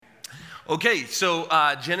Okay, so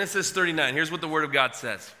Genesis 39, here's what the Word of God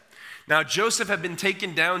says. Now Joseph had been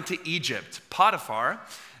taken down to Egypt. Potiphar,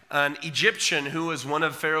 an Egyptian who was one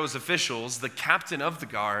of Pharaoh's officials, the captain of the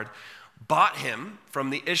guard, bought him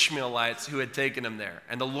from the Ishmaelites who had taken him there.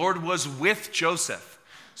 And the Lord was with Joseph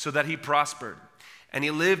so that he prospered. And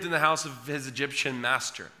he lived in the house of his Egyptian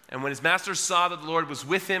master. And when his master saw that the Lord was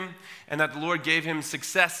with him and that the Lord gave him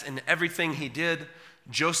success in everything he did,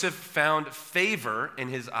 Joseph found favor in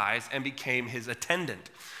his eyes and became his attendant.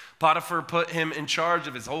 Potiphar put him in charge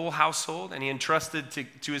of his whole household, and he entrusted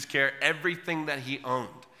to his care everything that he owned.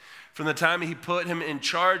 From the time he put him in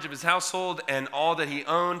charge of his household and all that he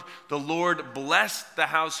owned, the Lord blessed the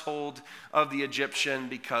household of the Egyptian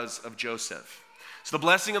because of Joseph. So the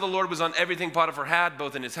blessing of the Lord was on everything Potiphar had,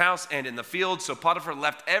 both in his house and in the field. So Potiphar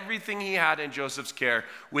left everything he had in Joseph's care.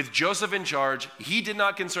 With Joseph in charge, he did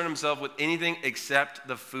not concern himself with anything except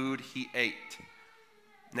the food he ate.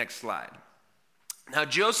 Next slide. Now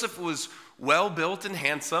Joseph was well built and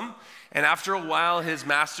handsome, and after a while his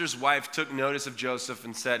master's wife took notice of Joseph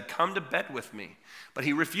and said, "Come to bed with me." But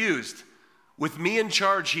he refused. "With me in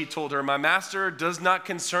charge," he told her, "my master does not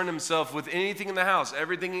concern himself with anything in the house.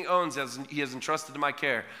 Everything he owns he has entrusted to my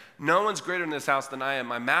care. No one's greater in this house than I am.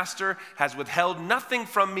 My master has withheld nothing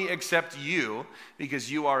from me except you,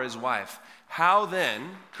 because you are his wife. How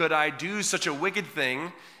then could I do such a wicked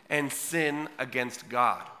thing and sin against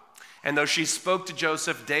God?" And though she spoke to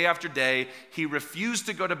Joseph day after day, he refused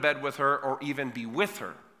to go to bed with her or even be with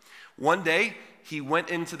her. One day, he went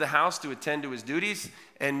into the house to attend to his duties,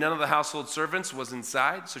 and none of the household servants was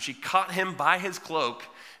inside. So she caught him by his cloak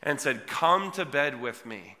and said, "Come to bed with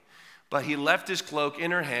me." But he left his cloak in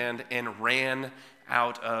her hand and ran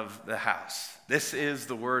out of the house. This is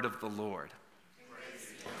the word of the Lord.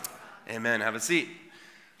 Amen. Have a seat.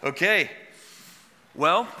 Okay.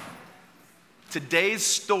 Well, today's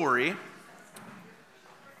story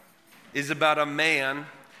is about a man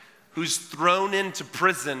who's thrown into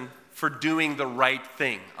prison for doing the right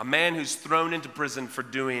thing. A man who's thrown into prison for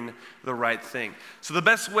doing the right thing. So the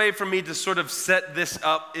best way for me to sort of set this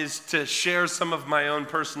up is to share some of my own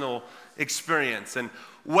personal experience. And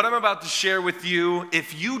what I'm about to share with you,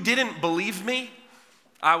 if you didn't believe me,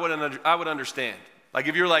 I would understand. Like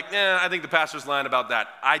if you're like, I think the pastor's lying about that.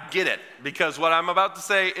 I get it, because what I'm about to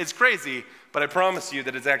say is crazy, but I promise you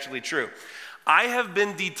that it's actually true. I have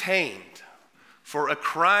been detained for a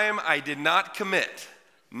crime I did not commit.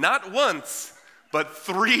 Not once, but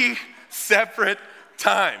 3 separate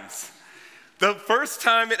times. The first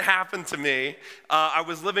time it happened to me, I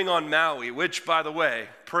was living on Maui, which, by the way,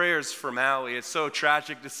 prayers for Maui. It's so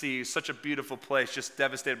tragic to see such a beautiful place just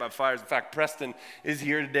devastated by fires. In fact, Preston is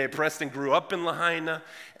here today. Preston grew up in Lahaina,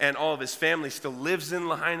 and all of his family still lives in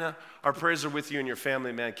Lahaina. Our prayers are with you and your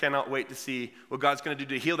family, man. Cannot wait to see what God's going to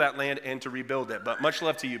do to heal that land and to rebuild it. But much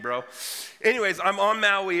love to you, bro. Anyways, I'm on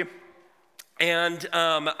Maui. And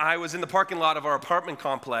I was in the parking lot of our apartment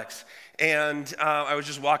complex, and I was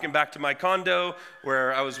just walking back to my condo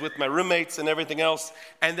where I was with my roommates and everything else.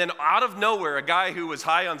 And then out of nowhere, a guy who was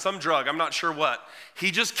high on some drug, I'm not sure what,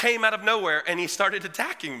 he just came out of nowhere and he started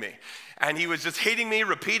attacking me. And he was just hitting me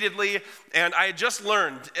repeatedly. And I had just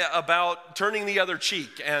learned about turning the other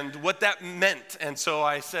cheek and what that meant. And so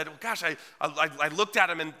I said, well, gosh, I looked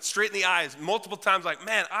at him and straight in the eyes multiple times like,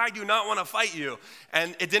 man, I do not want to fight you.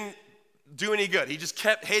 And it didn't do any good. He just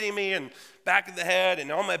kept hitting me and back of the head and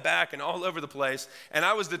on my back and all over the place. And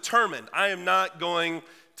I was determined, I am not going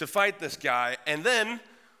to fight this guy. And then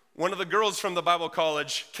one of the girls from the Bible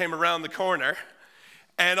college came around the corner,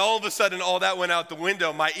 and all of a sudden all that went out the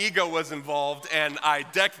window. My ego was involved, and I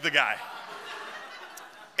decked the guy.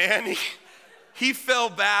 And he fell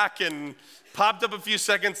back and popped up a few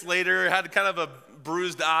seconds later, had kind of a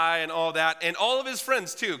bruised eye and all that. And all of his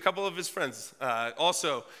friends too, a couple of his friends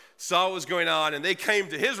also saw what was going on, and they came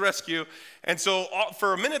to his rescue. And so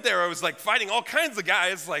for a minute there, I was like fighting all kinds of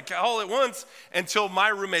guys, like all at once, until my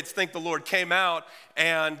roommates, thank the Lord, came out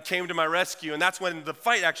and came to my rescue. And that's when the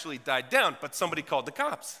fight actually died down, but somebody called the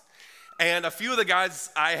cops. And a few of the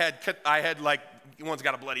guys I had like, one's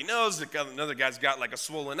got a bloody nose, another guy's got like a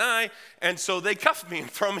swollen eye. And so they cuffed me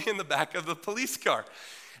and throw me in the back of the police car.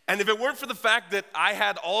 And if it weren't for the fact that I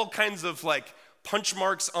had all kinds of like punch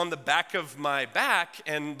marks on the back of my back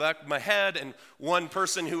and back of my head, and one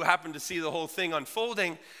person who happened to see the whole thing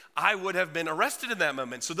unfolding, I would have been arrested in that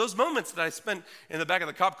moment. So those moments that I spent in the back of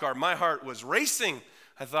the cop car, my heart was racing.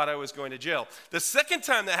 I thought I was going to jail. The second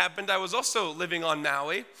time that happened, I was also living on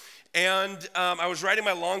Maui, and I was riding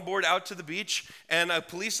my longboard out to the beach, and a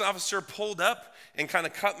police officer pulled up and kind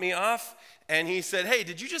of cut me off, and he said, "Hey,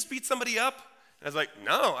 did you just beat somebody up?" And I was like,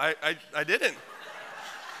 "No, I didn't."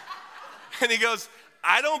 And he goes,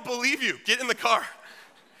 I don't believe you. Get in the car.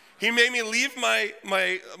 He made me leave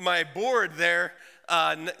my board there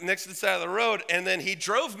next to the side of the road, and then he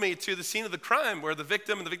drove me to the scene of the crime where the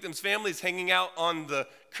victim and the victim's family is hanging out on the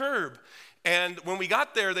curb. And when we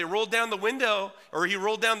got there, he rolled down the window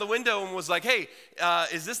and was like, hey,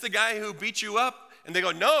 is this the guy who beat you up? And they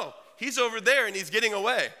go, no, he's over there and he's getting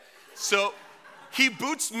away. So he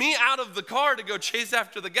boots me out of the car to go chase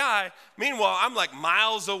after the guy. Meanwhile, I'm like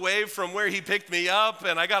miles away from where he picked me up,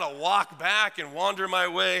 and I got to walk back and wander my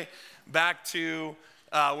way back to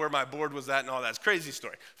where my board was at and all that. It's a crazy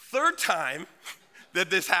story. Third time that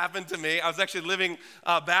this happened to me, I was actually living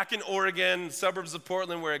back in Oregon, suburbs of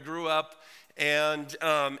Portland, where I grew up, and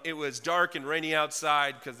it was dark and rainy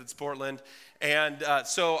outside because it's Portland. And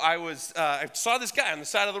so I saw this guy on the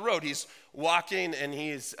side of the road. He's walking and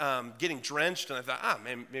he's getting drenched, and I thought,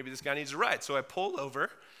 maybe this guy needs a ride. So I pull over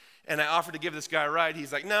and I offer to give this guy a ride.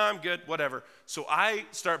 He's like, no, I'm good, whatever. So I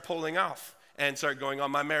start pulling off and start going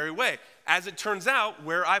on my merry way. As it turns out,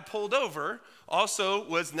 where I pulled over also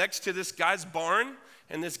was next to this guy's barn,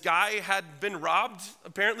 and this guy had been robbed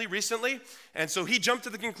apparently recently, and so he jumped to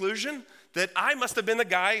the conclusion that I must have been the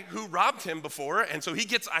guy who robbed him before, and so he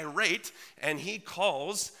gets irate and he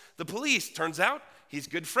calls the police. Turns out he's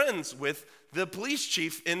good friends with the police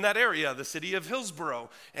chief in that area, the city of Hillsborough,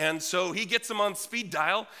 and so he gets him on speed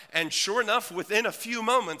dial, and sure enough, within a few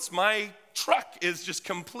moments, my truck is just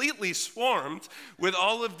completely swarmed with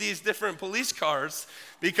all of these different police cars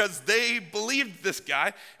because they believed this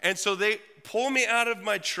guy. And so they pull me out of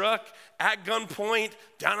my truck at gunpoint,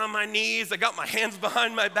 down on my knees. I got my hands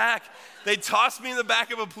behind my back. They toss me in the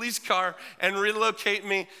back of a police car and relocate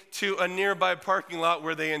me to a nearby parking lot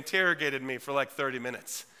where they interrogated me for like 30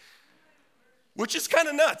 minutes. Which is kind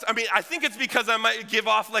of nuts. I mean, I think it's because I might give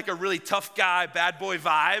off like a really tough guy, bad boy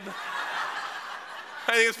vibe.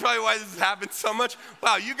 I think it's probably why this has happened so much.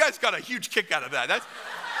 Wow, you guys got a huge kick out of that.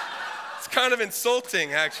 It's kind of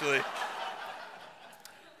insulting, actually.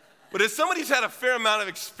 But as somebody who's had a fair amount of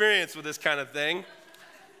experience with this kind of thing,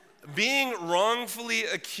 being wrongfully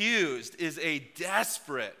accused is a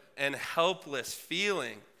desperate and helpless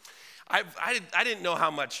feeling. I didn't know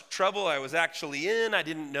how much trouble I was actually in. I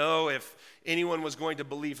didn't know if anyone was going to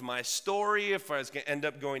believe my story, if I was going to end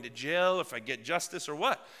up going to jail, if I get justice or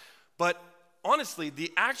what. But honestly,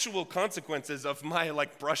 the actual consequences of my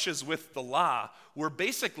brushes with the law were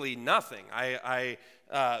basically nothing. I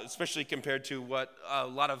especially compared to what a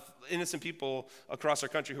lot of innocent people across our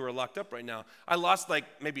country who are locked up right now. I lost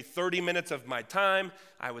maybe 30 minutes of my time.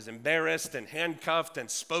 I was embarrassed and handcuffed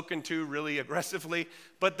and spoken to really aggressively,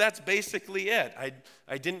 but that's basically it.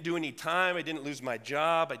 I didn't do any time. I didn't lose my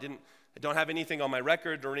job. I don't have anything on my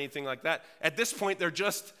record or anything like that. At this point, they're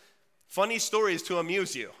just funny stories to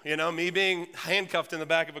amuse you. You know, me being handcuffed in the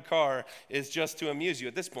back of a car is just to amuse you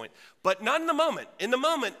at this point. But not in the moment. In the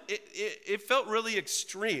moment, it felt really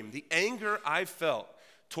extreme. The anger I felt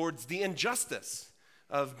towards the injustice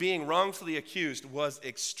of being wrongfully accused was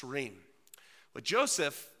extreme. But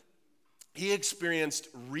Joseph, he experienced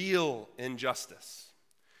real injustice.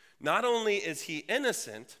 Not only is he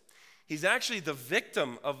innocent, he's actually the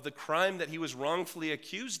victim of the crime that he was wrongfully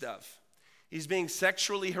accused of. He's being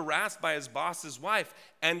sexually harassed by his boss's wife,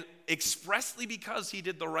 and expressly because he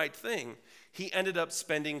did the right thing, he ended up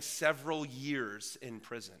spending several years in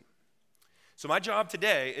prison. So my job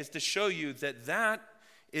today is to show you that that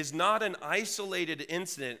is not an isolated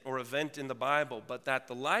incident or event in the Bible, but that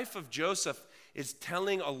the life of Joseph is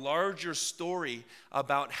telling a larger story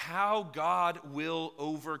about how God will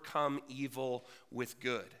overcome evil with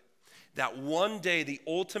good. That one day the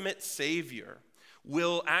ultimate Savior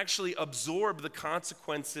will actually absorb the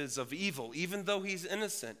consequences of evil, even though he's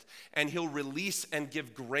innocent, and he'll release and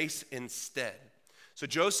give grace instead. So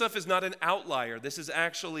Joseph is not an outlier. This is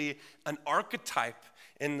actually an archetype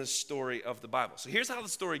in the story of the Bible. So here's how the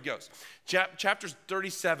story goes. Chapter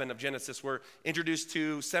 37 of Genesis, we're introduced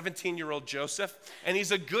to 17-year-old Joseph, and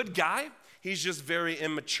he's a good guy. He's just very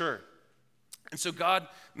immature. And so God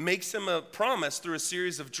makes him a promise through a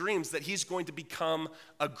series of dreams that he's going to become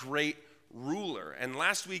a great ruler. And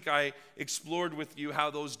last week I explored with you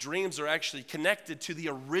how those dreams are actually connected to the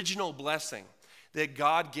original blessing that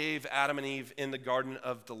God gave Adam and Eve in the Garden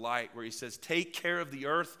of Delight, where he says, take care of the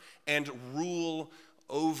earth and rule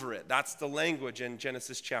over it. That's the language in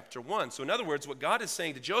Genesis chapter 1. So in other words, what God is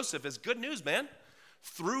saying to Joseph is, good news, man.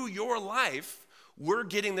 Through your life, we're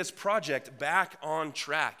getting this project back on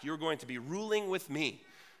track. You're going to be ruling with me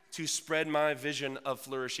to spread my vision of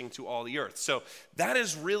flourishing to all the earth. So that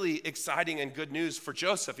is really exciting and good news for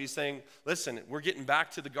Joseph. He's saying, listen, we're getting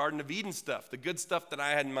back to the Garden of Eden stuff, the good stuff that I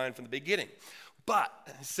had in mind from the beginning. But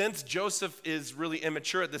since Joseph is really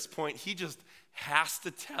immature at this point, he just has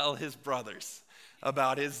to tell his brothers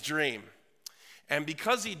about his dream. And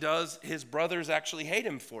because he does, his brothers actually hate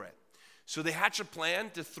him for it. So they hatch a plan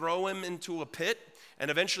to throw him into a pit, and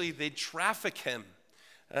eventually they traffic him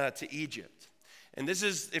to Egypt. And this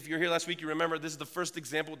is, if you're here last week, you remember this is the first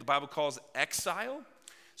example of what the Bible calls exile.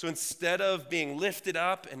 So instead of being lifted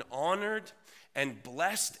up and honored and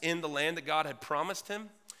blessed in the land that God had promised him,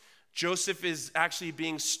 Joseph is actually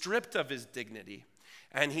being stripped of his dignity,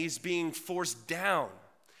 and he's being forced down,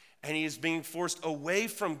 and he is being forced away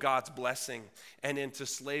from God's blessing and into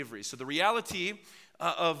slavery. So the reality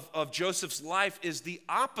of Joseph's life is the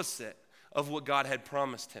opposite of what God had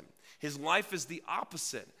promised him. His life is the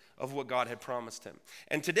opposite of what God had promised him.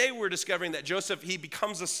 And today we're discovering that Joseph, he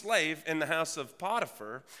becomes a slave in the house of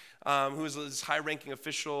Potiphar, who is this high-ranking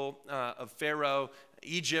official of Pharaoh.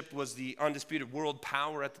 Egypt was the undisputed world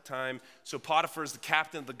power at the time. So Potiphar is the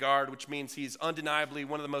captain of the guard, which means he's undeniably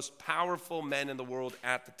one of the most powerful men in the world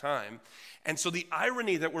at the time. And so the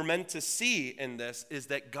irony that we're meant to see in this is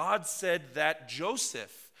that God said that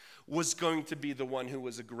Joseph was going to be the one who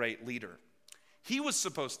was a great leader. He was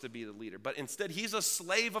supposed to be the leader, but instead he's a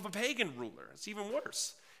slave of a pagan ruler. It's even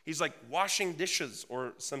worse. He's like washing dishes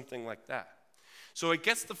or something like that. So I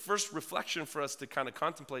guess the first reflection for us to kind of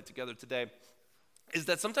contemplate together today is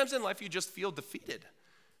that sometimes in life you just feel defeated.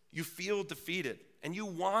 You feel defeated, and you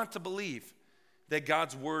want to believe that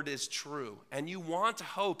God's word is true, and you want to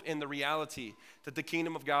hope in the reality that the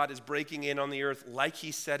kingdom of God is breaking in on the earth like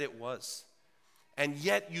he said it was. And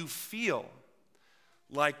yet you feel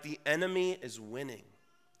like the enemy is winning.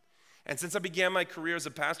 And since I began my career as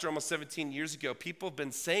a pastor almost 17 years ago, people have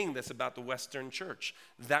been saying this about the Western church,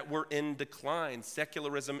 that we're in decline.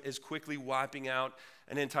 Secularism is quickly wiping out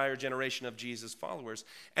an entire generation of Jesus followers.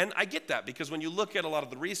 And I get that, because when you look at a lot of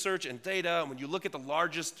the research and data, and when you look at the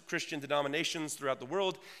largest Christian denominations throughout the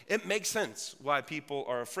world, it makes sense why people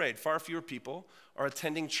are afraid. Far fewer people are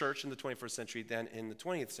attending church in the 21st century than in the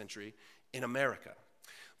 20th century in America.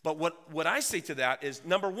 But what I say to that is,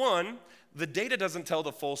 number one, the data doesn't tell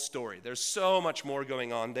the full story. There's so much more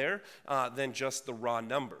going on there than just the raw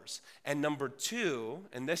numbers. And number two,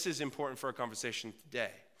 and this is important for our conversation today,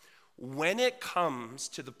 when it comes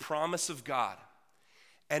to the promise of God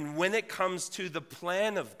and when it comes to the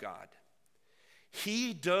plan of God,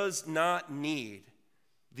 he does not need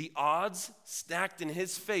the odds stacked in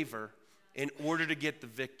his favor in order to get the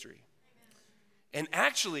victory. And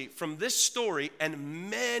actually, from this story and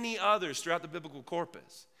many others throughout the biblical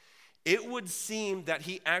corpus, it would seem that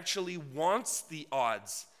he actually wants the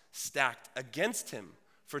odds stacked against him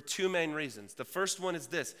for two main reasons. The first one is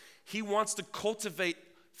this: he wants to cultivate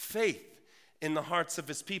faith in the hearts of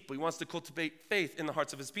his people. He wants to cultivate faith in the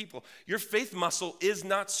hearts of his people. Your faith muscle is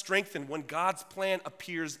not strengthened when God's plan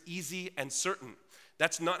appears easy and certain.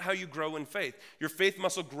 That's not how you grow in faith. Your faith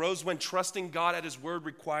muscle grows when trusting God at his word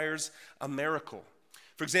requires a miracle.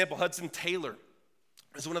 For example, Hudson Taylor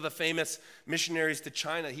is one of the famous missionaries to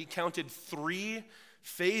China. He counted 3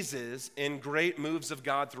 phases in great moves of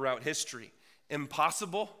God throughout history: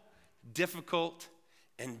 impossible, difficult,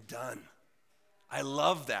 and done. I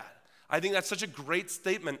love that. I think that's such a great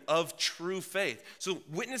statement of true faith. So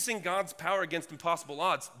witnessing God's power against impossible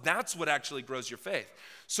odds, that's what actually grows your faith.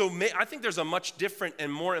 So I think there's a much different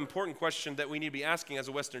and more important question that we need to be asking as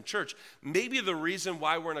a Western church. Maybe the reason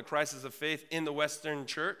why we're in a crisis of faith in the Western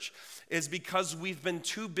church is because we've been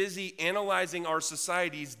too busy analyzing our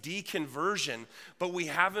society's deconversion, but we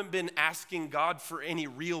haven't been asking God for any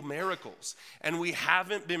real miracles. And we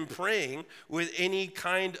haven't been praying with any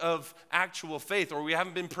kind of actual faith, or we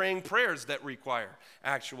haven't been praying prayers that require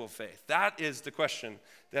actual faith. That is the question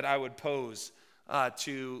that I would pose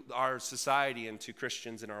to our society and to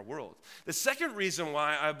Christians in our world. The second reason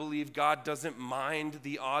why I believe God doesn't mind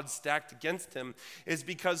the odds stacked against him is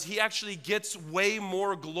because he actually gets way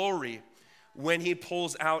more glory when he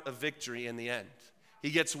pulls out a victory in the end. He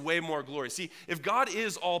gets way more glory. See, if God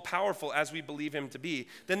is all powerful as we believe him to be,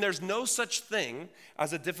 then there's no such thing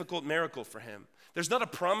as a difficult miracle for him. There's not a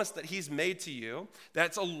promise that he's made to you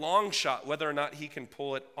that's a long shot whether or not he can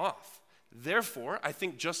pull it off. Therefore, I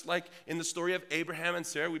think just like in the story of Abraham and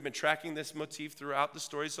Sarah, we've been tracking this motif throughout the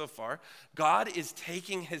story so far, God is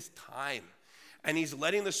taking his time and he's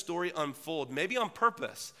letting the story unfold, maybe on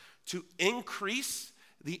purpose, to increase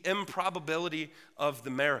the improbability of the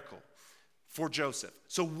miracle for Joseph.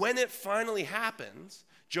 So when it finally happens,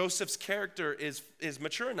 Joseph's character is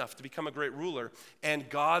mature enough to become a great ruler, and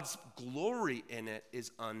God's glory in it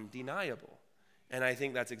is undeniable. And I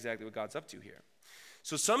think that's exactly what God's up to here.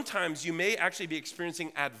 So sometimes you may actually be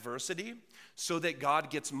experiencing adversity so that God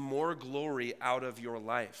gets more glory out of your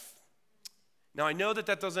life. Now, I know that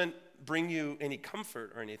that doesn't bring you any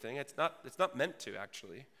comfort or anything. It's not meant to,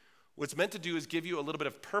 actually. What it's meant to do is give you a little bit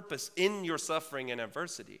of purpose in your suffering and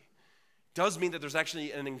adversity. It does mean that there's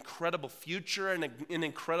actually an incredible future and an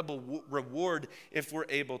incredible reward if we're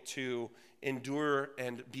able to endure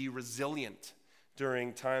and be resilient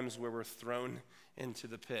during times where we're thrown into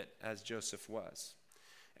the pit, as Joseph was.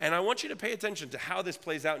 And I want you to pay attention to how this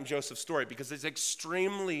plays out in Joseph's story, because it's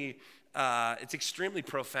extremely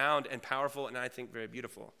profound and powerful, and I think very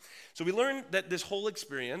beautiful. So we learn that this whole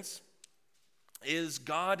experience is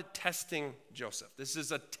God testing Joseph. This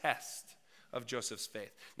is a test of Joseph's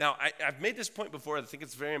faith. Now, I've made this point before. I think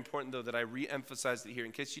it's very important, though, that I re-emphasize it here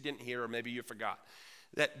in case you didn't hear or maybe you forgot,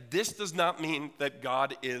 that this does not mean that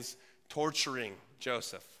God is torturing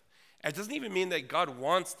Joseph. It doesn't even mean that God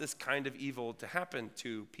wants this kind of evil to happen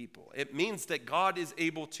to people. It means that God is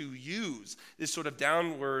able to use this sort of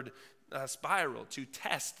downward spiral to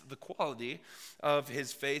test the quality of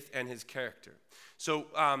his faith and his character. So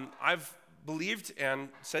I've believed and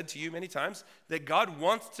said to you many times that God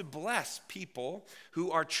wants to bless people who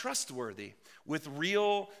are trustworthy with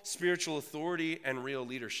real spiritual authority and real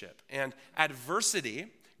leadership. And adversity,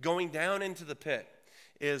 going down into the pit,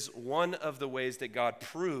 is one of the ways that God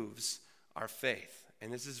proves our faith.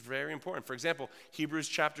 And this is very important. For example, Hebrews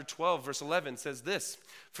chapter 12, verse 11 says this: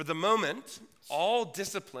 "For the moment, all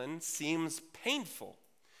discipline seems painful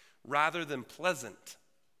rather than pleasant,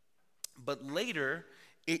 but later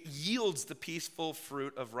it yields the peaceful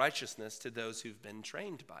fruit of righteousness to those who've been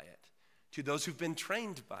trained by it." To those who've been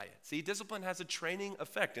trained by it. See, discipline has a training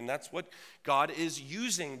effect, and that's what God is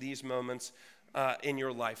using these moments in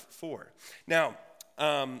your life for. Now,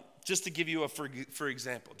 just to give you for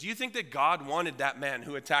example, do you think that God wanted that man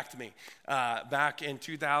who attacked me back in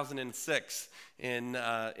 2006 in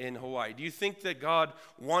Hawaii? Do you think that God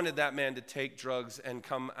wanted that man to take drugs and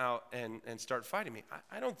come out and start fighting me?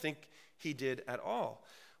 I don't think he did at all.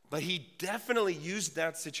 But he definitely used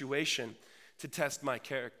that situation to test my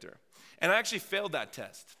character. And I actually failed that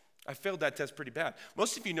test. I failed that test pretty bad.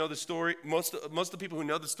 Most of you know the story. Most of the people who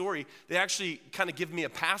know the story, they actually kind of give me a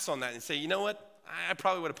pass on that and say, you know what? I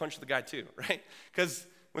probably would have punched the guy too, right? Because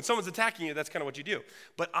when someone's attacking you, that's kind of what you do.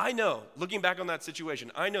 But I know, looking back on that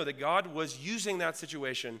situation, I know that God was using that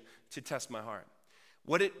situation to test my heart.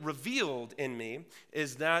 What it revealed in me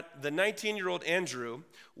is that the 19-year-old Andrew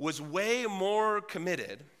was way more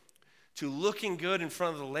committed to looking good in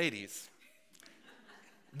front of the ladies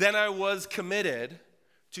than I was committed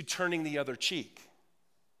to turning the other cheek.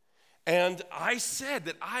 And I said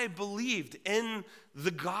that I believed in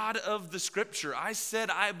the God of the scripture. I said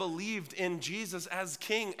I believed in Jesus as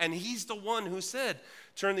king, and he's the one who said,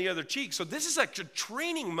 turn the other cheek. So this is like a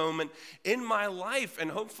training moment in my life, and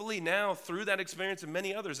hopefully now through that experience and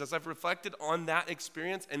many others, as I've reflected on that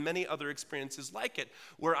experience and many other experiences like it,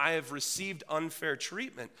 where I have received unfair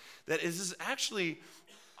treatment, that is actually,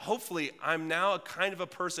 hopefully, I'm now a kind of a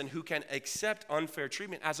person who can accept unfair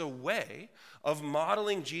treatment as a way of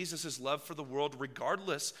modeling Jesus' love for the world,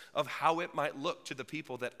 regardless of how it might look to the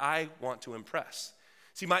people that I want to impress.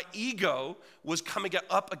 See, my ego was coming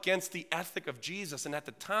up against the ethic of Jesus, and at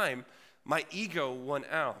the time, my ego won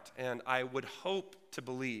out, and I would hope to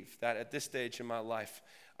believe that at this stage in my life,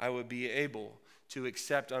 I would be able to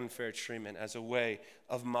accept unfair treatment as a way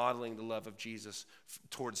of modeling the love of Jesus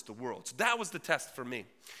towards the world. So that was the test for me.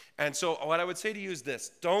 And so what I would say to you is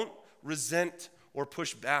this: don't resent or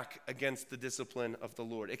push back against the discipline of the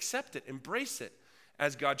Lord. Accept it, embrace it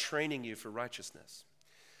as God training you for righteousness.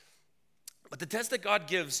 But the test that God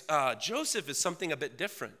gives Joseph is something a bit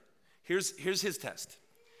different. Here's his test.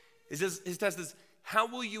 His test is, how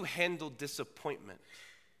will you handle disappointment?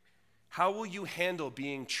 How will you handle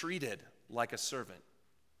being treated like a servant?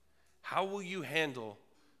 How will you handle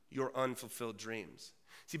your unfulfilled dreams?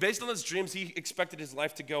 See, based on those dreams, he expected his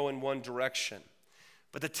life to go in one direction.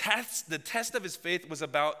 But the test of his faith was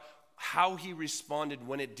about how he responded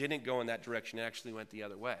when it didn't go in that direction. It actually went the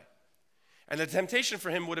other way. And the temptation for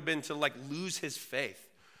him would have been to lose his faith,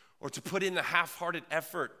 or to put in a half-hearted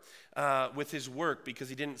effort with his work because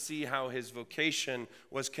he didn't see how his vocation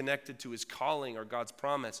was connected to his calling or God's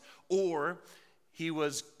promise, or he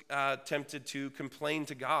was tempted to complain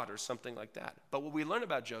to God or something like that. But what we learn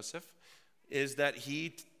about Joseph is that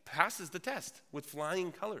he passes the test with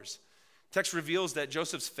flying colors. Text reveals that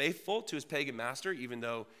Joseph's faithful to his pagan master, even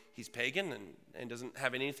though he's pagan and doesn't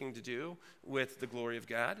have anything to do with the glory of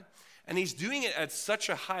God. And he's doing it at such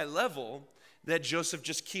a high level that Joseph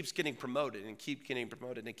just keeps getting promoted and keep getting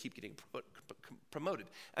promoted and keep getting promoted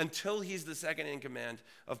until he's the second in command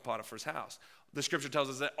of Potiphar's house. The scripture tells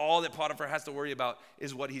us that all that Potiphar has to worry about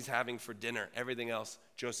is what he's having for dinner. Everything else,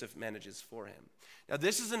 Joseph manages for him. Now,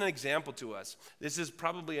 this is an example to us. This is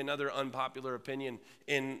probably another unpopular opinion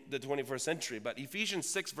in the 21st century, but Ephesians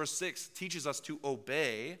 6, verse 6 teaches us to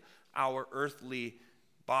obey our earthly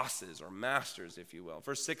bosses or masters, if you will.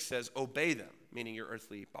 Verse 6 says, obey them, meaning your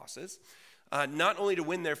earthly bosses, not only to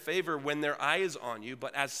win their favor when their eye is on you,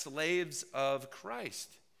 but as slaves of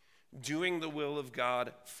Christ, doing the will of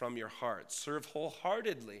God from your heart. Serve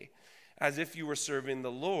wholeheartedly as if you were serving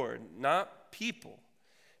the Lord, not people,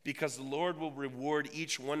 because the Lord will reward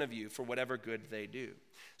each one of you for whatever good they do.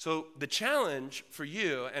 So the challenge for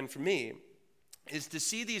you and for me is to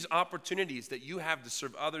see these opportunities that you have to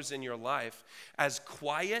serve others in your life as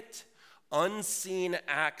quiet, unseen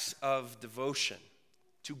acts of devotion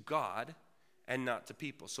to God and not to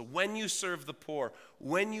people. So when you serve the poor,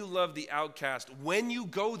 when you love the outcast, when you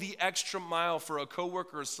go the extra mile for a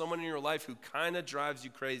coworker or someone in your life who kind of drives you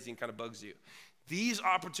crazy and kind of bugs you, these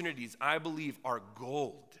opportunities, I believe, are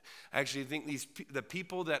gold. I actually think the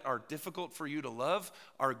people that are difficult for you to love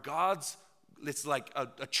are God's. It's like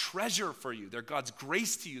a treasure for you. They're God's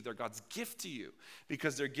grace to you. They're God's gift to you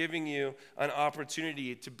because they're giving you an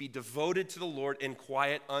opportunity to be devoted to the Lord in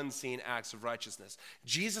quiet, unseen acts of righteousness.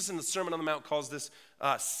 Jesus in the Sermon on the Mount calls this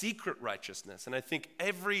secret righteousness. And I think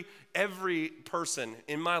every person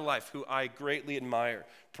in my life who I greatly admire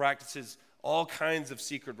practices all kinds of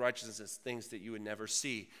secret righteousness, things that you would never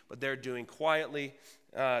see, but they're doing quietly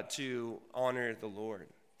to honor the Lord.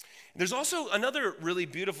 There's also another really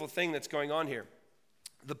beautiful thing that's going on here.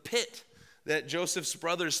 The pit that Joseph's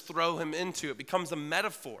brothers throw him into, it becomes a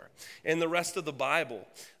metaphor in the rest of the Bible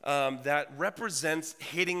that represents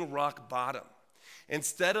hitting rock bottom.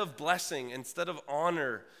 Instead of blessing, instead of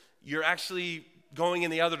honor, you're actually going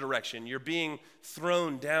in the other direction. You're being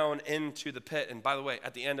thrown down into the pit. And by the way,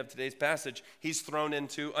 at the end of today's passage, he's thrown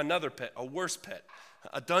into another pit, a worse pit,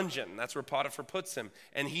 a dungeon. That's where Potiphar puts him.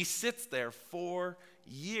 And he sits there for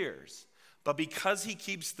years. But because he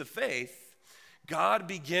keeps the faith, God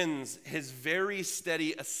begins his very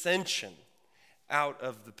steady ascension out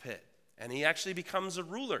of the pit. And he actually becomes a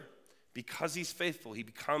ruler. Because he's faithful, he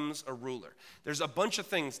becomes a ruler. There's a bunch of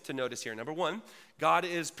things to notice here. Number one, God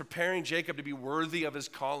is preparing Jacob to be worthy of his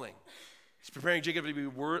calling. He's preparing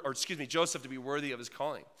Joseph to be worthy of his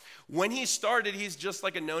calling. When he started, he's just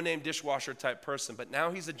like a no-name dishwasher type person, but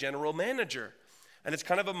now he's a general manager. And it's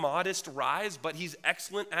kind of a modest rise, but he's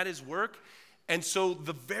excellent at his work. And so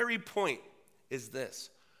the very point is this.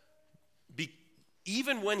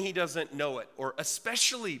 Even when he doesn't know it, or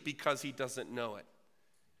especially because he doesn't know it,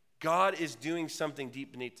 God is doing something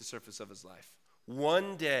deep beneath the surface of his life.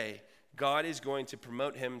 One day, God is going to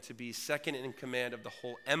promote him to be second in command of the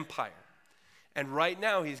whole empire. And right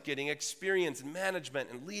now, he's getting experience in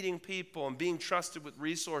management and leading people and being trusted with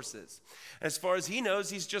resources. As far as he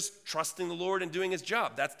knows, he's just trusting the Lord and doing his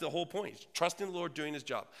job. That's the whole point. He's trusting the Lord, doing his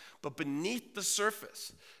job. But beneath the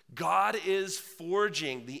surface, God is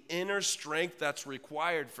forging the inner strength that's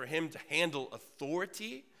required for him to handle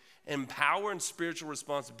authority and power and spiritual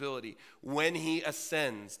responsibility when he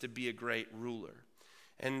ascends to be a great ruler.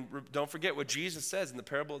 And don't forget what Jesus says in the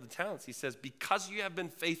parable of the talents. He says, because you have been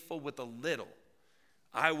faithful with a little,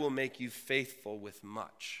 I will make you faithful with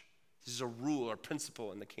much. This is a rule or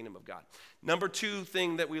principle in the kingdom of God. Number two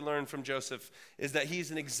thing that we learn from Joseph is that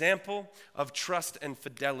he's an example of trust and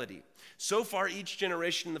fidelity. So far, each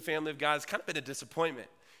generation in the family of God has kind of been a disappointment.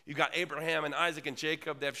 You've got Abraham and Isaac and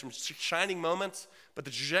Jacob. They have some shining moments, but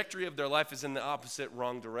the trajectory of their life is in the opposite,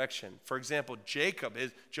 wrong direction. For example, Jacob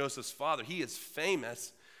is Joseph's father. He is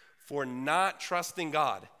famous for not trusting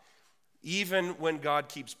God, even when God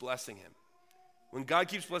keeps blessing him. When God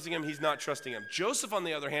keeps blessing him, he's not trusting him. Joseph, on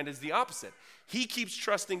the other hand, is the opposite. He keeps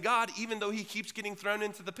trusting God, even though he keeps getting thrown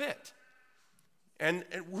into the pit. And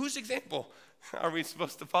whose example are we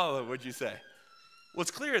supposed to follow, would you say? Well,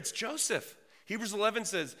 it's clear it's Joseph. Hebrews 11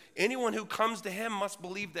 says, anyone who comes to him must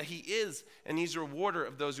believe that he is, and he's a rewarder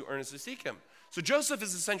of those who earnestly seek him. So Joseph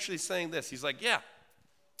is essentially saying this. He's like, yeah,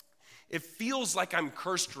 it feels like I'm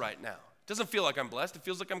cursed right now. It doesn't feel like I'm blessed. It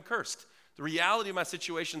feels like I'm cursed. The reality of my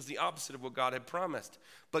situation is the opposite of what God had promised.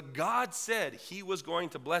 But God said he was going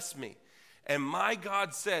to bless me. And my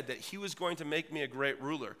God said that he was going to make me a great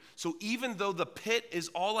ruler. So even though the pit is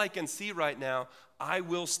all I can see right now, I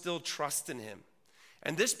will still trust in him.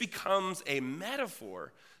 And this becomes a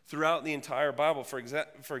metaphor throughout the entire Bible. For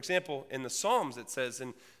example, in the Psalms, it says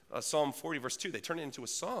in Psalm 40, verse 2, they turn it into a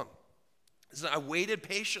song. It says, I waited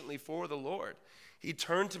patiently for the Lord. He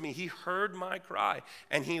turned to me, he heard my cry,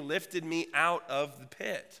 and he lifted me out of the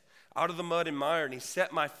pit, out of the mud and mire, and he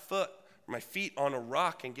set my feet on a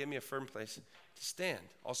rock and gave me a firm place to stand.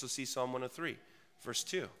 Also see Psalm 103, verse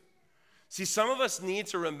 2. See, some of us need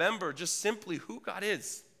to remember just simply who God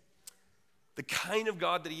is, the kind of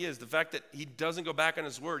God that he is, the fact that he doesn't go back on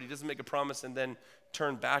his word, he doesn't make a promise and then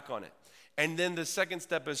turn back on it. And then the second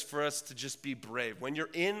step is for us to just be brave. When you're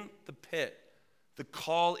in the pit, the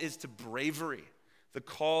call is to bravery. The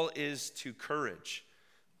call is to courage.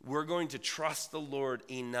 We're going to trust the Lord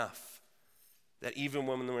enough that even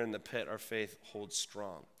when we're in the pit, our faith holds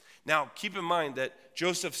strong. Now, keep in mind that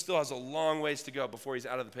Joseph still has a long ways to go before he's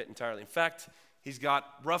out of the pit entirely. In fact, he's got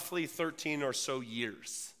roughly 13 or so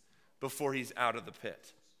years before he's out of the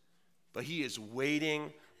pit. But he is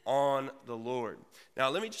waiting on the Lord. Now,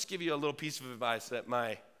 let me just give you a little piece of advice that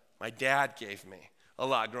my dad gave me a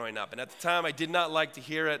lot growing up. And at the time, I did not like to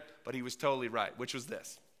hear it, but he was totally right, which was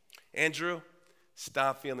this. Andrew,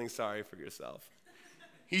 stop feeling sorry for yourself.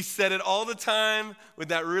 He said it all the time with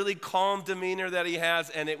that really calm demeanor that he has,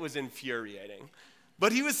 and it was infuriating.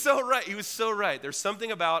 But he was so right. He was so right. There's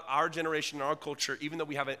something about our generation and our culture, even though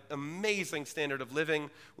we have an amazing standard of living,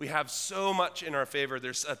 we have so much in our favor.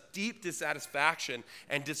 There's a deep dissatisfaction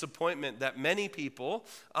and disappointment that many people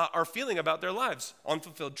are feeling about their lives.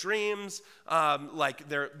 Unfulfilled dreams, like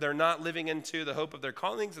they're not living into the hope of their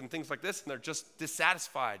callings and things like this, and they're just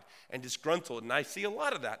dissatisfied and disgruntled. And I see a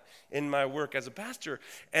lot of that in my work as a pastor.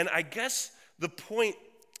 And I guess the point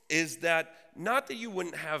is that not that you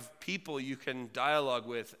wouldn't have people you can dialogue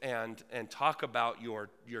with and talk about your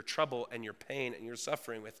trouble and your pain and your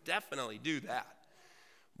suffering with. Definitely do that.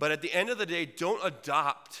 But at the end of the day, don't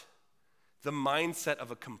adopt the mindset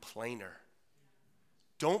of a complainer.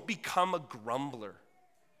 Don't become a grumbler.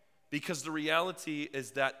 Because the reality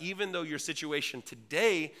is that even though your situation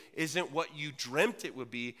today isn't what you dreamt it would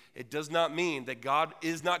be, it does not mean that God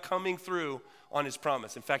is not coming through on his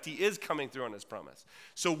promise. In fact, he is coming through on his promise.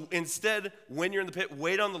 So instead, when you're in the pit,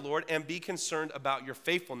 wait on the Lord and be concerned about your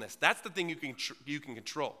faithfulness. That's the thing you can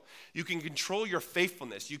control. You can control your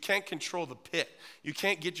faithfulness. You can't control the pit. You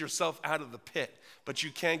can't get yourself out of the pit, but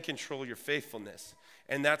you can control your faithfulness.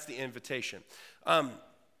 And that's the invitation.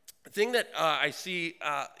 The thing that I see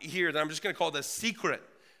here that I'm just going to call the secret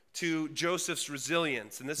to Joseph's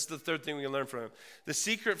resilience, and this is the third thing we can learn from him. The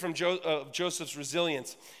secret from Joseph's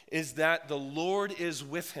resilience is that the Lord is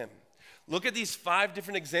with him. Look at these 5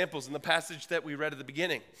 different examples in the passage that we read at the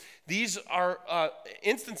beginning. These are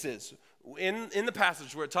instances in the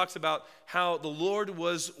passage where it talks about how the Lord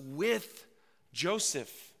was with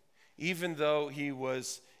Joseph, even though he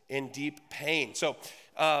was in deep pain. So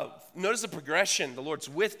notice the progression. The Lord's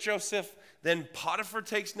with Joseph. Then Potiphar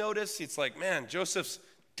takes notice. It's like, man, Joseph's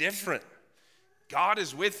different. God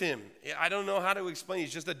is with him. I don't know how to explain.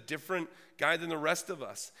 He's just a different guy than the rest of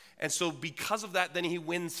us. And so because of that, then he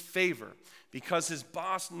wins favor. Because his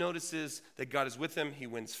boss notices that God is with him, he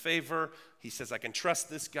wins favor. He says, I can trust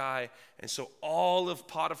this guy. And so all of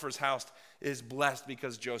Potiphar's house is blessed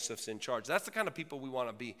because Joseph's in charge. That's the kind of people we want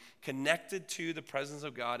to be, connected to the presence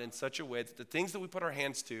of God in such a way that the things that we put our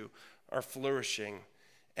hands to are flourishing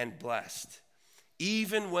and blessed.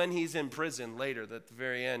 Even when he's in prison later, at the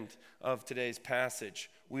very end of today's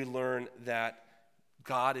passage, we learn that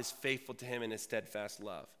God is faithful to him in his steadfast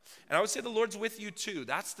love. And I would say the Lord's with you too.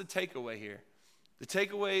 That's the takeaway here. The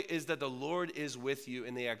takeaway is that the Lord is with you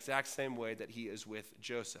in the exact same way that he is with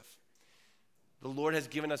Joseph. The Lord has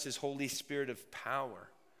given us his Holy Spirit of power.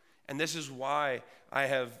 And this is why I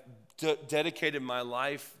have dedicated my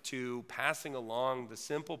life to passing along the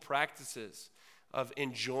simple practices of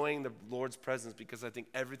enjoying the Lord's presence, because I think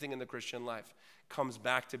everything in the Christian life comes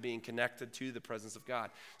back to being connected to the presence of God.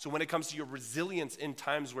 So when it comes to your resilience in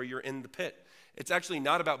times where you're in the pit, it's actually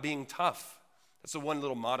not about being tough. That's the one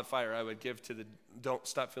little modifier I would give to the don't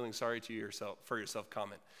stop feeling sorry for yourself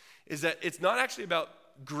comment, is that it's not actually about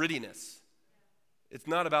grittiness. It's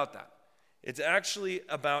not about that. It's actually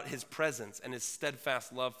about his presence and his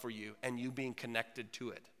steadfast love for you and you being connected to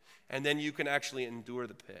it. And then you can actually endure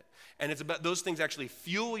the pit. And it's about those things actually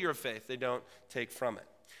fuel your faith. They don't take from it.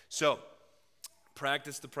 So,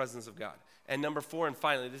 practice the presence of God. And number 4, and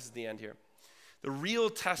finally, this is the end here. The real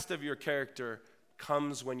test of your character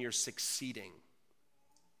comes when you're succeeding.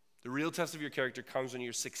 The real test of your character comes when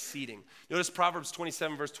you're succeeding. Notice Proverbs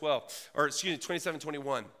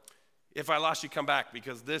 27:21. If I lost you, come back,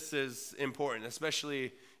 because this is important,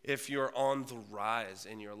 especially if you're on the rise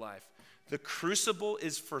in your life. The crucible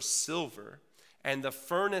is for silver, and the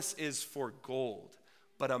furnace is for gold,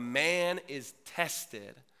 but a man is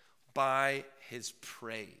tested by his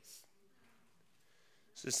praise.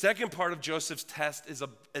 So the second part of Joseph's test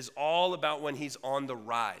is all about when he's on the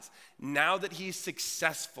rise. Now that he's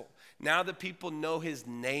successful, now that people know his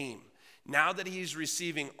name, now that he's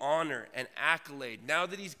receiving honor and accolade, now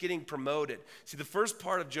that he's getting promoted. See, the first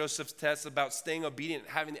part of Joseph's test is about staying obedient,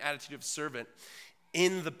 having the attitude of servant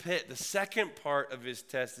in the pit. The second part of his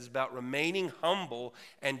test is about remaining humble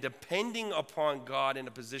and depending upon God in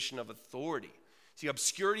a position of authority. See,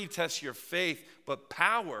 obscurity tests your faith, but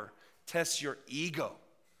power tests your ego.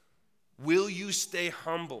 Will you stay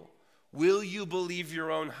humble? Will you believe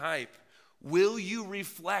your own hype? Will you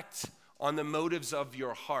reflect on the motives of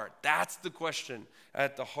your heart? That's the question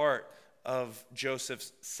at the heart of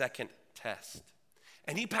Joseph's second test.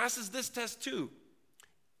 And he passes this test too.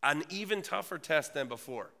 An even tougher test than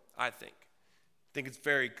before, I think. I think it's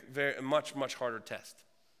very, very much harder test.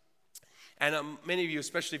 And many of you,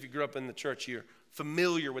 especially if you grew up in the church, you're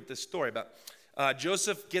familiar with this story. But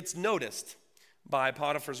Joseph gets noticed by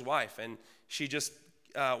Potiphar's wife, and she just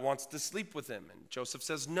wants to sleep with him. And Joseph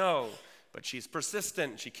says no, but she's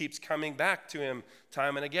persistent. She keeps coming back to him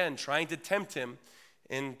time and again, trying to tempt him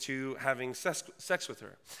into having sex with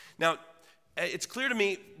her. Now, it's clear to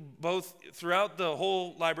me, both throughout the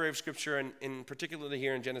whole library of Scripture and in particularly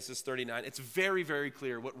here in Genesis 39, it's very, very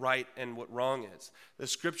clear what right and what wrong is. The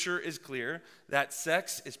Scripture is clear that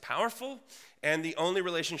sex is powerful, and the only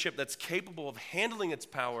relationship that's capable of handling its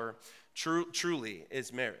power truly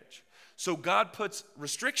is marriage. So God puts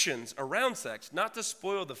restrictions around sex, not to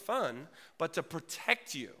spoil the fun, but to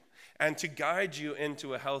protect you and to guide you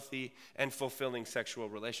into a healthy and fulfilling sexual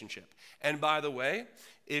relationship. And by the way,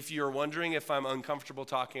 if you're wondering if I'm uncomfortable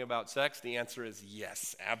talking about sex, the answer is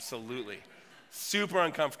yes, absolutely. Super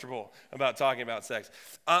uncomfortable about talking about sex.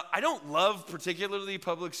 I don't love particularly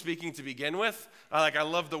public speaking to begin with. I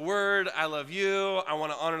love the word, I love you, I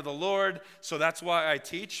want to honor the Lord, so that's why I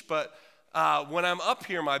teach. But when I'm up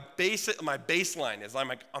here, my baseline is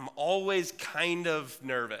I'm always kind of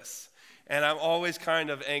nervous. And I'm always kind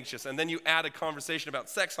of anxious. And then you add a conversation about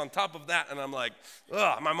sex on top of that, and I'm like,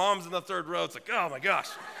 ugh, my mom's in the third row. It's like, oh my gosh.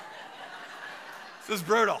 This is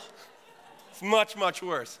brutal. It's much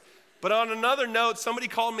worse. But on another note, somebody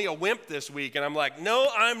called me a wimp this week, and I'm like, no,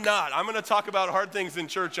 I'm not. I'm going to talk about hard things in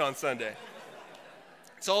church on Sunday.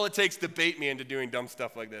 It's all it takes to bait me into doing dumb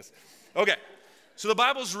stuff like this. Okay, so the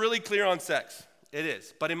Bible's really clear on sex. It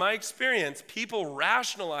is. But in my experience, people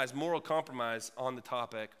rationalize moral compromise on the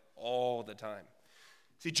topic all the time.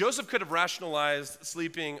 See, Joseph could have rationalized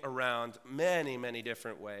sleeping around many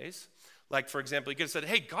different ways. Like, for example, he could have said,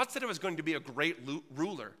 hey, God said I was going to be a great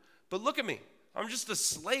ruler, but look at me. I'm just a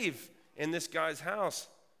slave in this guy's house.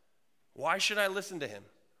 Why should I listen to him?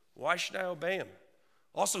 Why should I obey him?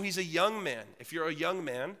 Also, he's a young man. If you're a young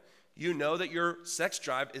man, you know that your sex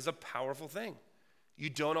drive is a powerful thing. You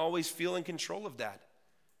don't always feel in control of that.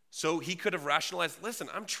 So he could have rationalized, listen,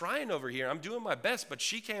 I'm trying over here. I'm doing my best, but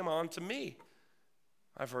she came on to me.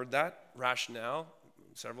 I've heard that rationale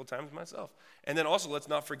several times myself. And then also, let's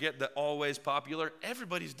not forget that always popular,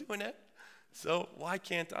 everybody's doing it. So why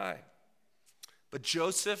can't I? But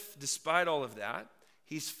Joseph, despite all of that,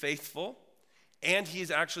 he's faithful, and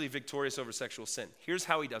he's actually victorious over sexual sin. Here's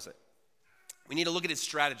how he does it. We need to look at his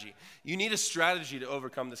strategy. You need a strategy to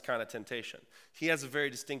overcome this kind of temptation. He has a very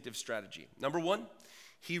distinctive strategy. Number one,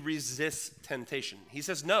 he resists temptation. He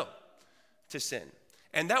says no to sin.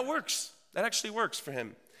 And that works. That actually works for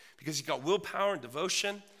him because he's got willpower and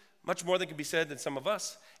devotion, much more than can be said than some of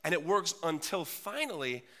us. And it works until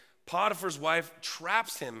finally Potiphar's wife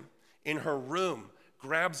traps him in her room,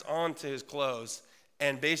 grabs onto his clothes,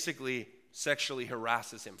 and basically sexually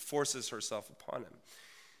harasses him, forces herself upon him.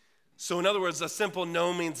 So in other words, a simple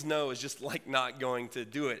no means no is just like not going to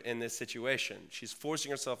do it in this situation. She's forcing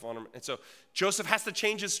herself on him. And so Joseph has to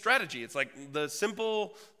change his strategy. It's like the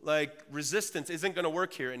simple resistance isn't going to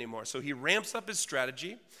work here anymore. So he ramps up his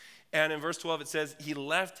strategy. And in verse 12 it says, he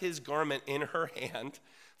left his garment in her hand,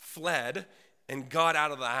 fled, and got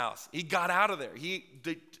out of the house. He got out of there.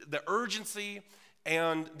 The urgency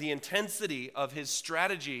and the intensity of his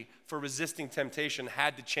strategy for resisting temptation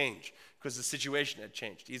had to change because the situation had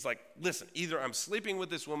changed. He's like, listen, either I'm sleeping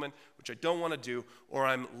with this woman, which I don't want to do, or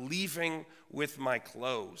I'm leaving with my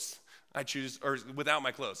clothes. Or without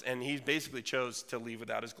my clothes. And he basically chose to leave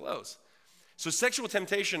without his clothes. So sexual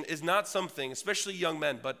temptation is not something, especially young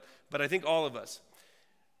men, but I think all of us,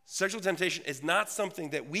 sexual temptation is not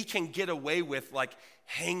something that we can get away with like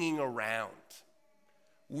hanging around.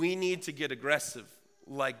 We need to get aggressive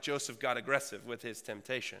like Joseph got aggressive with his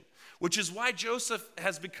temptation, which is why Joseph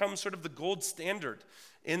has become sort of the gold standard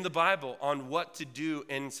in the Bible on what to do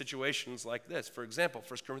in situations like this. For example,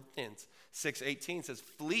 1 Corinthians 6:18 says,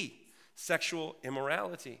 flee sexual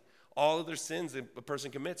immorality. All of their sins that a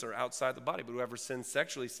person commits are outside the body, but whoever sins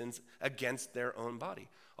sexually sins against their own body.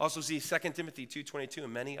 Also see 2 Timothy 2:22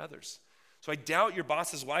 and many others. So I doubt your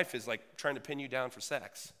boss's wife is like trying to pin you down for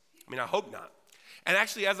sex. I mean, I hope not. And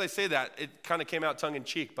actually, as I say that, it kind of came out tongue in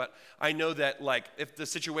cheek, but I know that like if the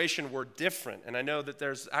situation were different, and I know that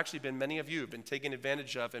there's actually been many of you who've been taken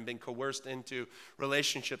advantage of and been coerced into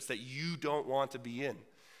relationships that you don't want to be in.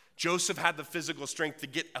 Joseph had the physical strength to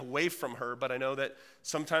get away from her, but I know that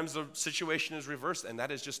sometimes the situation is reversed, and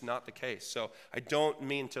that is just not the case. So I don't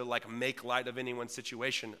mean to like make light of anyone's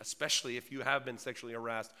situation, especially if you have been sexually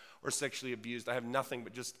harassed or sexually abused. I have nothing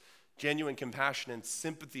but just genuine compassion and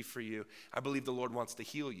sympathy for you. I believe the Lord wants to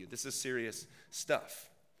heal you. This is serious stuff.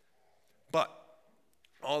 But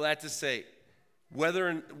all that to say,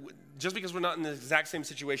 just because we're not in the exact same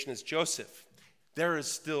situation as Joseph, there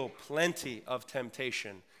is still plenty of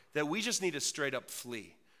temptation that we just need to straight up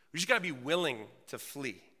flee. We just got to be willing to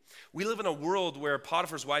flee. We live in a world where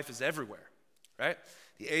Potiphar's wife is everywhere, right?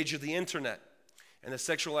 The age of the internet and the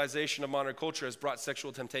sexualization of modern culture has brought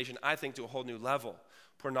sexual temptation, I think, to a whole new level.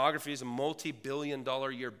 Pornography is a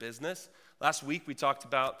multi-billion-dollar-a-year business. Last week, we talked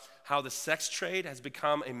about how the sex trade has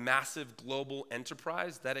become a massive global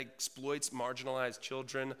enterprise that exploits marginalized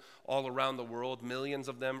children all around the world, millions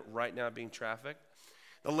of them right now being trafficked.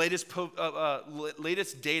 The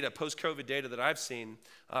latest data, post-COVID data that I've seen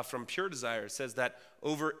from Pure Desire says that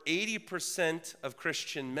over 80% of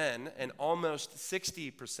Christian men and almost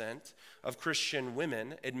 60% of Christian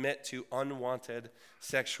women admit to unwanted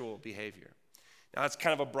sexual behavior. Now, that's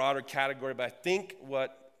kind of a broader category, but I think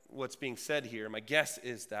what's being said here, my guess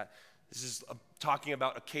is that this is talking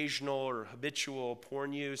about occasional or habitual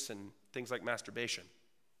porn use and things like masturbation.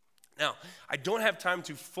 Now, I don't have time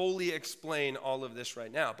to fully explain all of this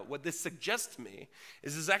right now, but what this suggests to me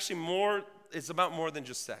is it's about more than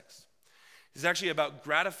just sex. It's actually about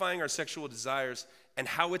gratifying our sexual desires and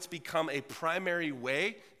how it's become a primary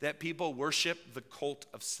way that people worship the cult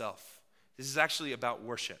of self. This is actually about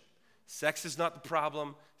worship. Sex is not the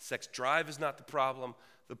problem. Sex drive is not the problem.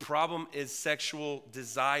 The problem is sexual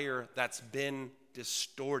desire that's been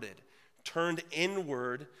distorted, turned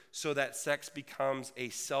inward so that sex becomes a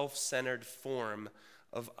self-centered form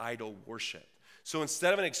of idol worship. So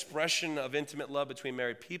instead of an expression of intimate love between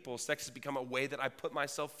married people, sex has become a way that I put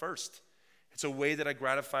myself first. It's a way that I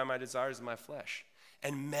gratify my desires in my flesh.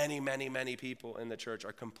 And many, many, many people in the church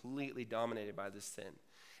are completely dominated by this sin.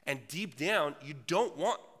 And deep down, you don't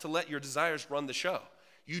want to let your desires run the show.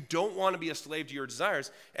 You don't want to be a slave to your desires,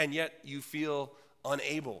 and yet you feel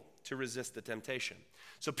unable to resist the temptation.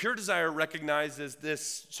 So Pure Desire recognizes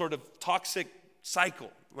this sort of toxic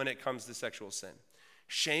cycle when it comes to sexual sin.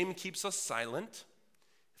 Shame keeps us silent.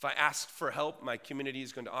 If I ask for help, my community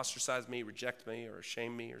is going to ostracize me, reject me, or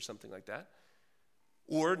shame me, or something like that.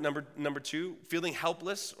 Or number two, feeling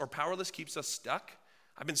helpless or powerless keeps us stuck.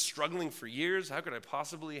 I've been struggling for years. How could I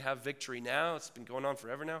possibly have victory now? It's been going on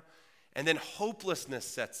forever now. And then hopelessness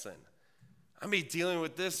sets in. I've been dealing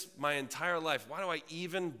with this my entire life. Why do I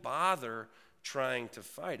even bother trying to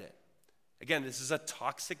fight it? Again, this is a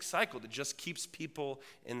toxic cycle that just keeps people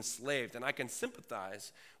enslaved. And I can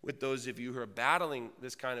sympathize with those of you who are battling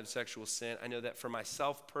this kind of sexual sin. I know that for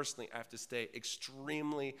myself personally, I have to stay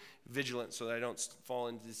extremely vigilant so that I don't fall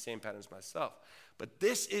into the same patterns myself. But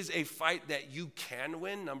this is a fight that you can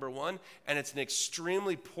win, number one, and it's an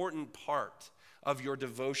extremely important part of your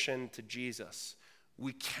devotion to Jesus.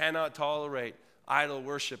 We cannot tolerate idol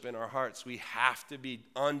worship in our hearts. We have to be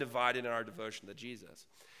undivided in our devotion to Jesus.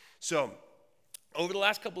 So, over the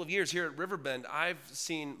last couple of years here at Riverbend, I've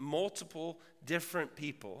seen multiple different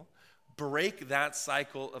people break that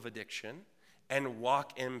cycle of addiction and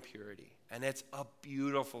walk in purity. And it's a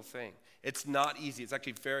beautiful thing. It's not easy. It's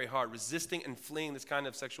actually very hard. Resisting and fleeing this kind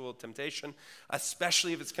of sexual temptation,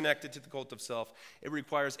 especially if it's connected to the cult of self, it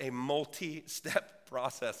requires a multi-step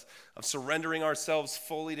process of surrendering ourselves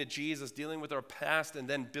fully to Jesus, dealing with our past, and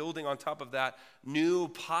then building on top of that new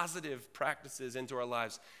positive practices into our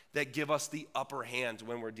lives that give us the upper hand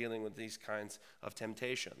when we're dealing with these kinds of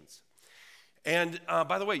temptations. And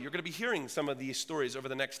by the way, you're going to be hearing some of these stories over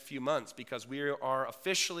the next few months because we are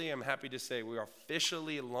officially, I'm happy to say, we are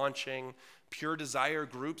officially launching Pure Desire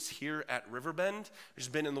groups here at Riverbend. It's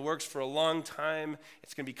been in the works for a long time.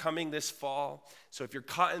 It's going to be coming this fall. So if you're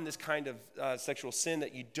caught in this kind of sexual sin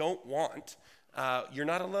that you don't want, you're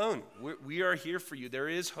not alone. We are here for you. There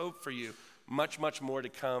is hope for you. much, much more to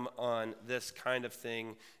come on this kind of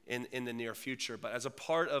thing in the near future. But as a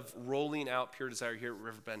part of rolling out Pure Desire here at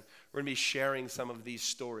Riverbend, we're going to be sharing some of these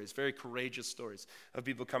stories, very courageous stories of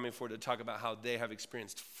people coming forward to talk about how they have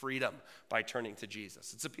experienced freedom by turning to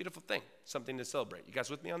Jesus. It's a beautiful thing, something to celebrate. You guys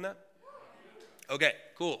with me on that? Okay,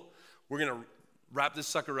 cool. We're going to wrap this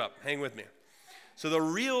sucker up. Hang with me. So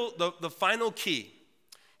the final key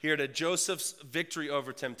here to Joseph's victory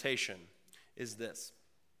over temptation is this.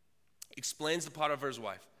 Explains to Potiphar's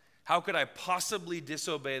wife, how could I possibly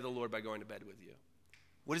disobey the Lord by going to bed with you?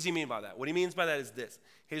 What does he mean by that? What he means by that is this.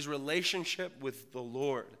 His relationship with the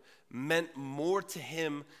Lord meant more to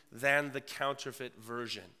him than the counterfeit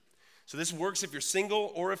version. So this works if you're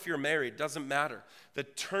single or if you're married, doesn't matter. The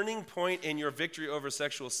turning point in your victory over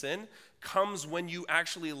sexual sin comes when you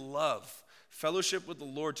actually love fellowship with the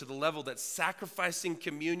Lord to the level that sacrificing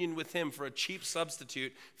communion with him for a cheap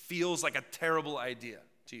substitute feels like a terrible idea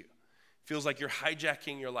to you. Feels like you're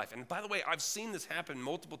hijacking your life. And by the way, I've seen this happen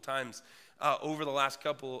multiple times over the last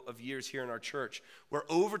couple of years here in our church, where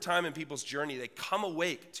over time in people's journey, they come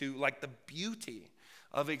awake to like the beauty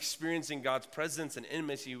of experiencing God's presence and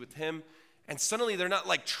intimacy with him. And suddenly they're not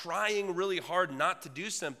like trying really hard not to do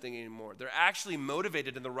something anymore. They're actually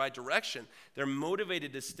motivated in the right direction. They're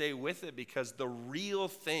motivated to stay with it because the real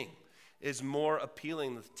thing is more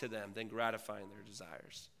appealing to them than gratifying their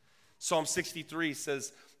desires. Psalm 63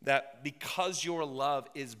 says that because your love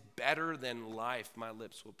is better than life, my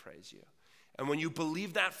lips will praise you. And when you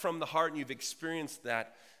believe that from the heart and you've experienced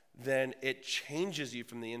that, then it changes you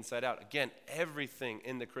from the inside out. Again, everything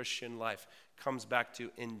in the Christian life comes back to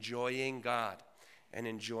enjoying God and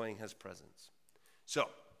enjoying his presence. So,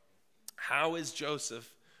 how is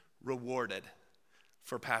Joseph rewarded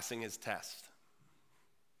for passing his test?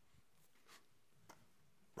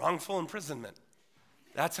 Wrongful imprisonment.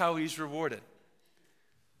 That's how he's rewarded.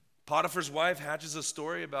 Potiphar's wife hatches a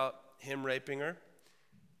story about him raping her,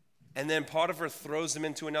 and then Potiphar throws him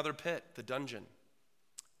into another pit, the dungeon.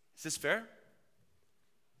 Is this fair?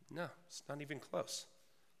 No, it's not even close.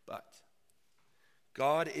 But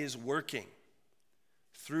God is working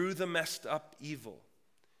through the messed up evil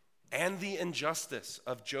and the injustice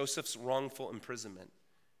of Joseph's wrongful imprisonment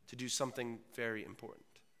to do something very important.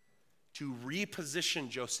 To reposition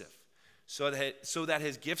Joseph so that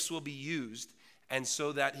his gifts will be used and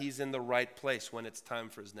so that he's in the right place when it's time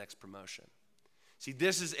for his next promotion. See,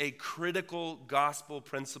 this is a critical gospel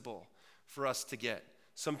principle for us to get.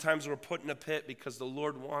 Sometimes we're put in a pit because the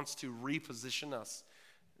Lord wants to reposition us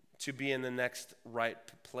to be in the next right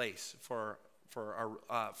place for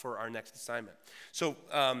our next assignment. So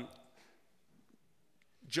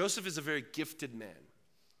Joseph is a very gifted man.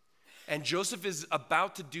 And Joseph is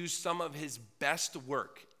about to do some of his best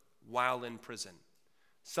work while in prison.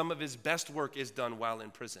 Some of his best work is done while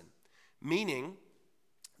in prison. Meaning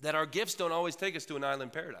that our gifts don't always take us to an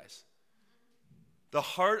island paradise. The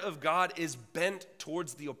heart of God is bent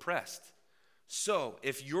towards the oppressed. So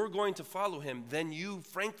if you're going to follow him, then you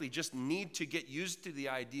frankly just need to get used to the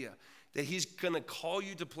idea that he's going to call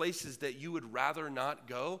you to places that you would rather not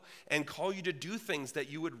go and call you to do things that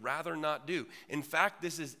you would rather not do. In fact,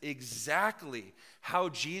 this is exactly how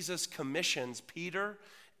Jesus commissions Peter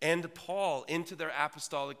and Paul into their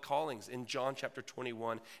apostolic callings in John chapter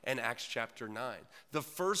 21 and Acts chapter 9. The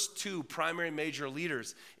first two primary major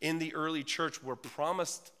leaders in the early church were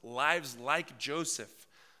promised lives like Joseph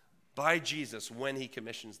by Jesus when he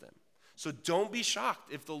commissions them. So don't be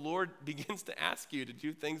shocked if the Lord begins to ask you to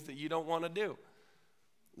do things that you don't want to do,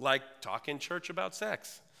 like talk in church about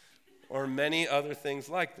sex or many other things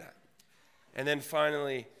like that. And then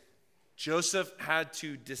finally, Joseph had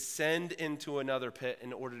to descend into another pit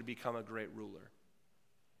in order to become a great ruler.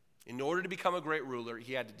 In order to become a great ruler,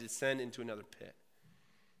 he had to descend into another pit.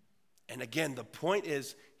 And again, the point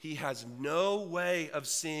is, he has no way of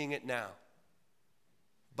seeing it now.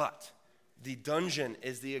 But the dungeon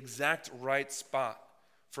is the exact right spot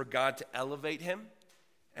for God to elevate him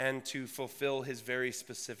and to fulfill his very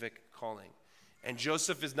specific calling. And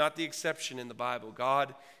Joseph is not the exception in the Bible.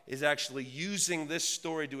 God is actually using this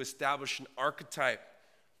story to establish an archetype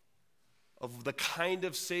of the kind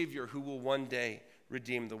of Savior who will one day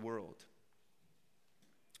redeem the world.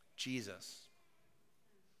 Jesus.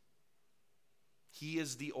 He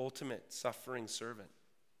is the ultimate suffering servant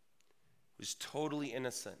who's totally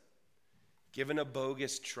innocent, given a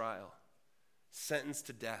bogus trial, sentenced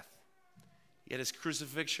to death. Yet his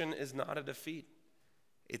crucifixion is not a defeat.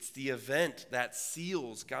 It's the event that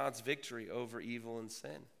seals God's victory over evil and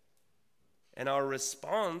sin. And our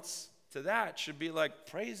response to that should be like,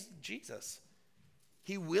 praise Jesus.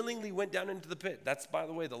 He willingly went down into the pit. That's, by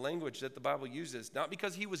the way, the language that the Bible uses. Not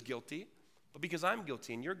because he was guilty, but because I'm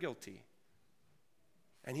guilty and you're guilty.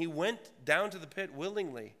 And he went down to the pit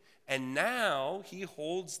willingly. And now he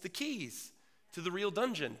holds the keys to the real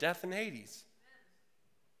dungeon, death and Hades.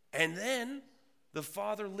 And then the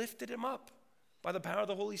Father lifted him up by the power of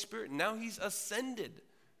the Holy Spirit. Now he's ascended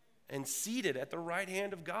and seated at the right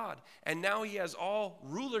hand of God. And now he has all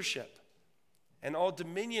rulership and all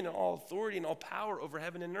dominion and all authority and all power over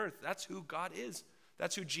heaven and earth. That's who God is.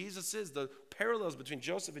 That's who Jesus is. The parallels between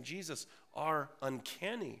Joseph and Jesus are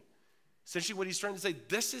uncanny. Essentially what he's trying to say,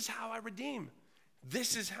 this is how I redeem.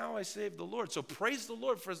 This is how I save the Lord. So praise the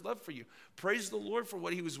Lord for his love for you. Praise the Lord for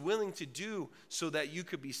what he was willing to do so that you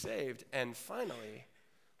could be saved. And finally,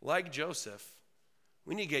 like Joseph,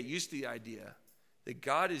 we need to get used to the idea that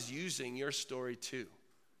God is using your story too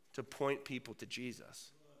to point people to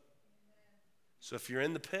Jesus. So if you're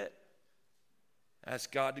in the pit,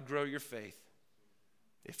 ask God to grow your faith.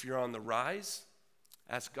 If you're on the rise,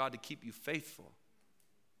 ask God to keep you faithful.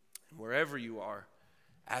 And wherever you are,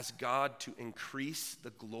 ask God to increase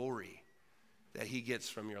the glory that he gets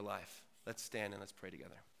from your life. Let's stand and let's pray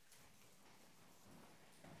together.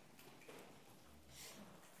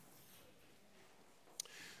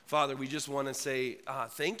 Father, we just want to say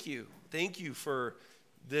thank you. Thank you for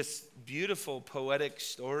this beautiful poetic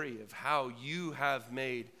story of how you have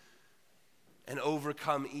made and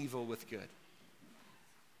overcome evil with good.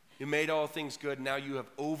 You made all things good, now you have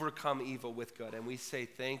overcome evil with good. And we say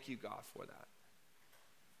thank you, God, for that.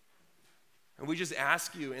 And we just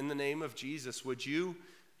ask you in the name of Jesus, would you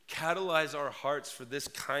catalyze our hearts for this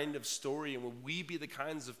kind of story? And would we be the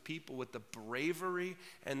kinds of people with the bravery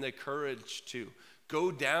and the courage to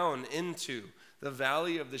go down into the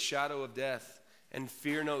valley of the shadow of death and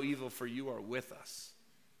fear no evil, for you are with us.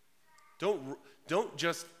 Don't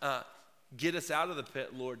just get us out of the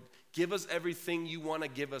pit, Lord. Give us everything you want to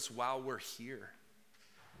give us while we're here.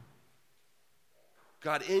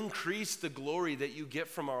 God, increase the glory that you get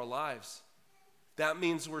from our lives. That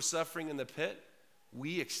means we're suffering in the pit.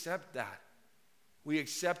 We accept that. We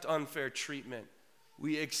accept unfair treatment.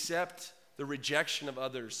 We accept the rejection of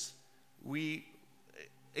others. We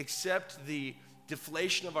accept the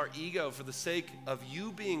deflation of our ego for the sake of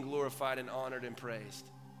you being glorified and honored and praised.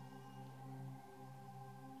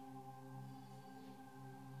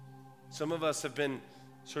 Some of us have been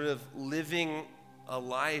sort of living a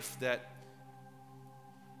life that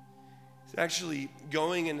is actually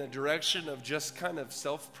going in a direction of just kind of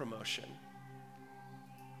self-promotion.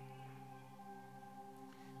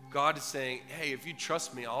 God is saying, hey, if you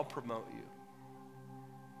trust me, I'll promote you.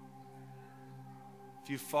 If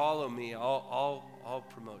you follow me, I'll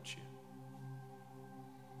promote you.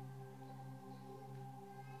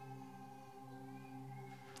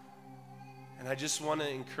 And I just want to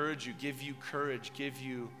encourage you, give you courage, give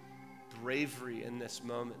you bravery in this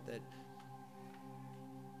moment, that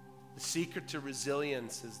the secret to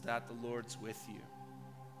resilience is that the Lord's with you.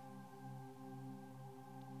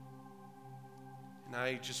 And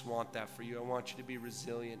I just want that for you. I want you to be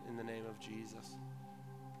resilient in the name of Jesus.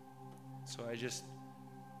 So I just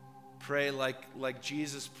pray like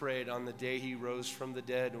Jesus prayed on the day he rose from the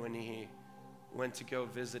dead when he went to go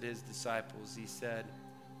visit his disciples. He said,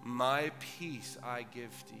 my peace I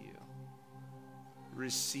give to you.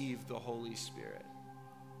 Receive the Holy Spirit.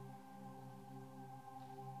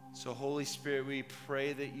 So Holy Spirit, we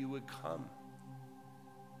pray that you would come.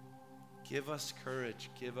 Give us courage.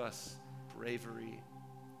 Give us bravery.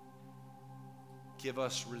 Give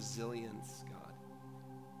us resilience, God.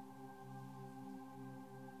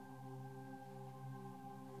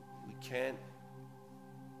 We can't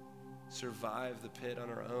survive the pit on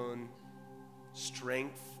our own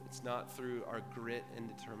strength. It's not through our grit and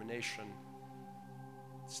determination.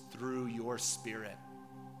 It's through your Spirit.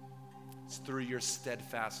 It's through your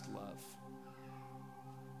steadfast love.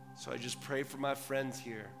 So I just pray for my friends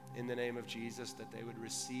here in the name of Jesus that they would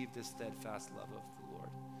receive this steadfast love of the Lord.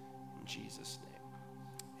 In Jesus'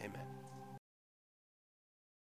 name, amen.